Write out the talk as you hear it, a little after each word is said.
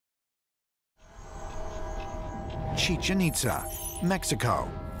Chichen Itza, Mexico,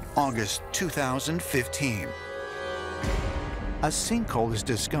 August 2015. A sinkhole is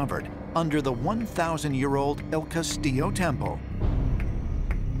discovered under the 1,000-year-old El Castillo Temple.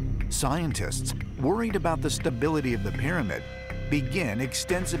 Scientists, worried about the stability of the pyramid, begin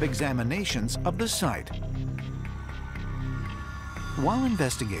extensive examinations of the site. While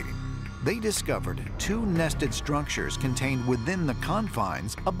investigating, they discovered 2 nested structures contained within the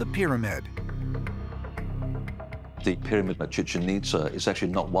confines of the pyramid. The pyramid at Chichen Itza is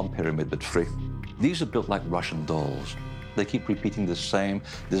actually not one pyramid, but 3. These are built like Russian dolls. They keep repeating the same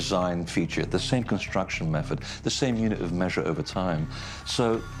design feature, the same construction method, the same unit of measure over time.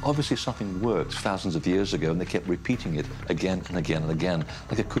 So obviously something worked thousands of years ago, and they kept repeating it again and again and again,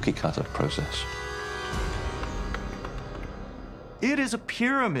 like a cookie cutter process. It is a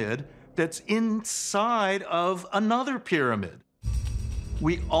pyramid that's inside of another pyramid.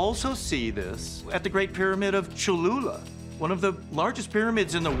 We also see this at the Great Pyramid of Cholula, one of the largest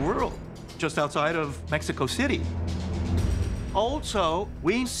pyramids in the world, just outside of Mexico City. Also,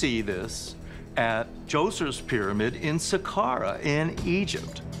 we see this at Djoser's Pyramid in Saqqara in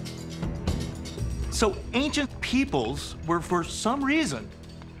Egypt. So ancient peoples were, for some reason,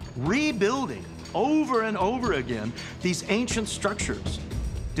 rebuilding over and over again these ancient structures.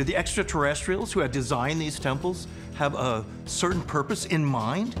 Did the extraterrestrials who had designed these temples have a certain purpose in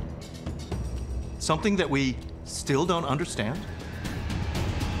mind? Something that we still don't understand?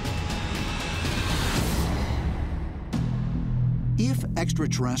 If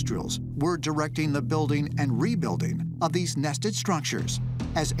extraterrestrials were directing the building and rebuilding of these nested structures,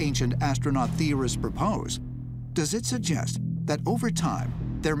 as ancient astronaut theorists propose, does it suggest that over time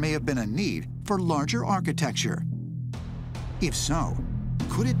there may have been a need for larger architecture? If so,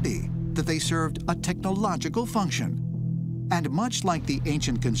 could it be that they served a technological function? And much like the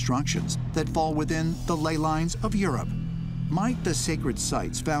ancient constructions that fall within the ley lines of Europe, might the sacred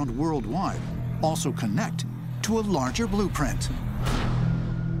sites found worldwide also connect to a larger blueprint?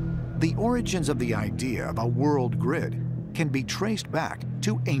 The origins of the idea of a world grid can be traced back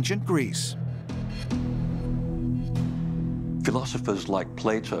to ancient Greece. Philosophers like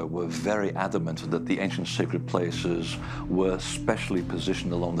Plato were very adamant that the ancient sacred places were specially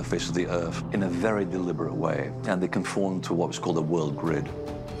positioned along the face of the earth in a very deliberate way, and they conformed to what was called a world grid.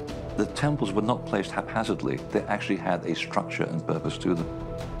 The temples were not placed haphazardly. They actually had a structure and purpose to them.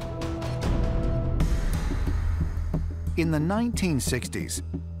 In the 1960s,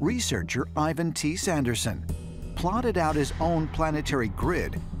 researcher Ivan T. Sanderson plotted out his own planetary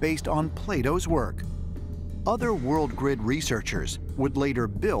grid based on Plato's work. Other world grid researchers would later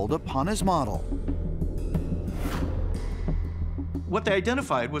build upon his model. What they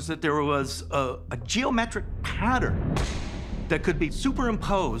identified was that there was a geometric pattern that could be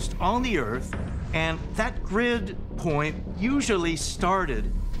superimposed on the Earth, and that grid point usually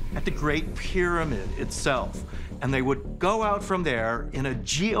started at the Great Pyramid itself, and they would go out from there in a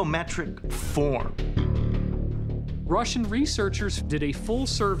geometric form. Russian researchers did a full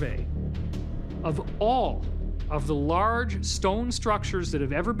survey of all of the large stone structures that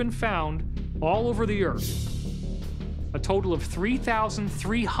have ever been found all over the Earth. A total of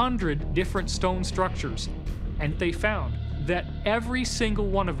 3,300 different stone structures. And they found that every single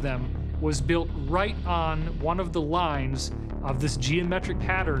one of them was built right on one of the lines of this geometric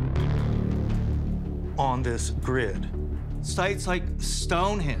pattern. On this grid, sites like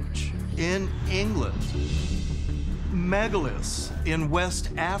Stonehenge in England, megaliths in West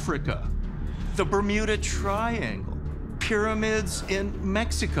Africa, the Bermuda Triangle, pyramids in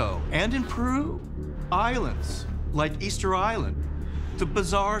Mexico and in Peru, islands like Easter Island, the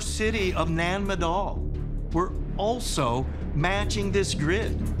bizarre city of Nan Madol were also matching this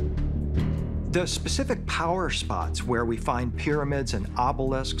grid. The specific power spots where we find pyramids and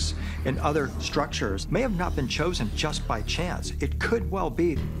obelisks and other structures may have not been chosen just by chance. It could well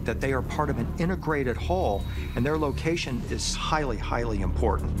be that they are part of an integrated whole, and their location is highly, highly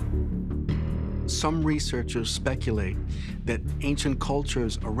important. Some researchers speculate that ancient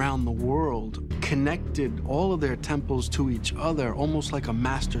cultures around the world connected all of their temples to each other almost like a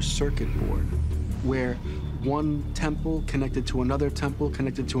master circuit board, where one temple connected to another temple,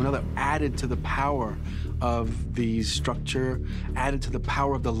 connected to another, added to the power of the structure, added to the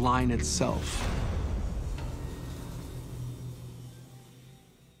power of the line itself.